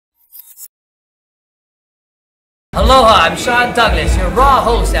Aloha, I'm Sean Douglas, your Raw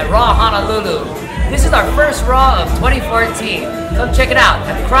host at Raw Honolulu. This is our first Raw of 2014. Come check it out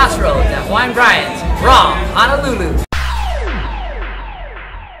at the Crossroads at Hawaiian Bryant's, Raw Honolulu.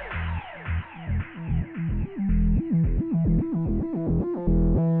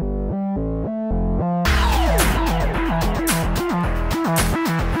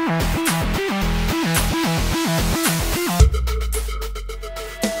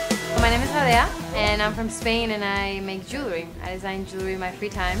 My name is Alea, and I'm from Spain, and I make jewelry. I design jewelry in my free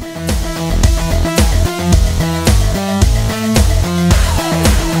time.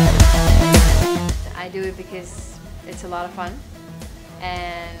 I do it because it's a lot of fun,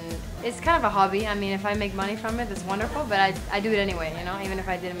 and it's kind of a hobby. I mean, if I make money from it, that's wonderful, but I do it anyway, you know, even if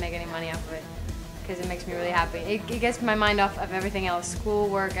I didn't make any money off of it, because it makes me really happy. It gets my mind off of everything else, school,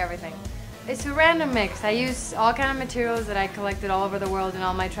 work, everything. It's a random mix. I use all kind of materials that I collected all over the world in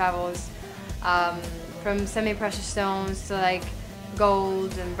all my travels, from semi-precious stones to like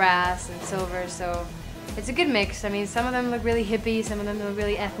gold and brass and silver, so it's a good mix. I mean, some of them look really hippie, some of them look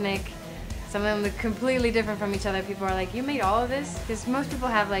really ethnic, some of them look completely different from each other. People are like, you made all of this? Because most people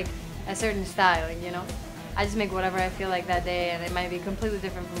have like a certain style, you know? I just make whatever I feel like that day, and it might be completely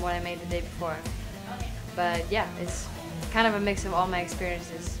different from what I made the day before. But yeah, it's kind of a mix of all my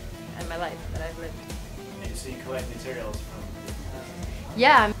experiences in my life that I've lived. And so you collect materials from?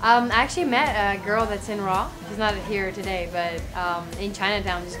 Yeah, I actually met a girl that's in Raw. She's not here today, but in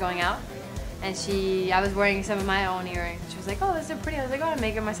Chinatown, just going out. And I was wearing some of my own earrings. She was like, oh, those are pretty. I was like, oh, I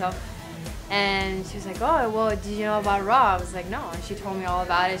make it myself. And she was like, oh, well, did you know about Raw? I was like, no. And she told me all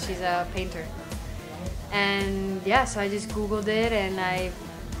about it. She's a painter. And yeah, so I just Googled it, and I,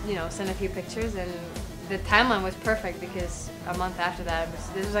 sent a few pictures, and the timeline was perfect because a month after that,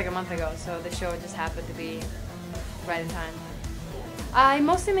 this was like a month ago, so the show just happened to be right in time. I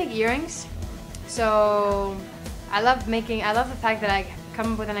mostly make earrings, so I love the fact that I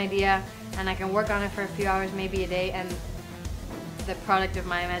come up with an idea and I can work on it for a few hours, maybe a day, and the product of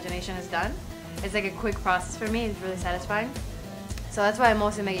my imagination is done. It's like a quick process for me. It's really satisfying. So that's why I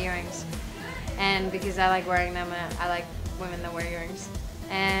mostly make earrings, and because I like wearing them, I like women that wear earrings.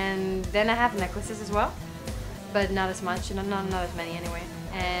 And then I have necklaces as well, but not as much, not as many anyway.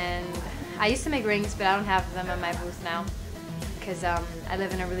 And I used to make rings, but I don't have them in my booth now, because I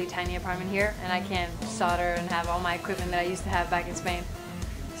live in a really tiny apartment here, and I can't solder and have all my equipment that I used to have back in Spain.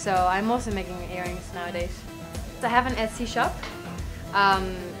 So I'm mostly making earrings nowadays. I have an Etsy shop.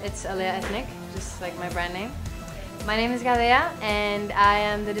 It's Alea Ethnic, just like my brand name. My name is Alea, and I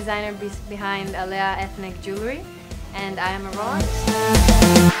am the designer behind Alea Ethnic Jewelry, and I am a raw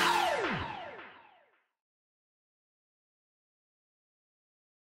artist.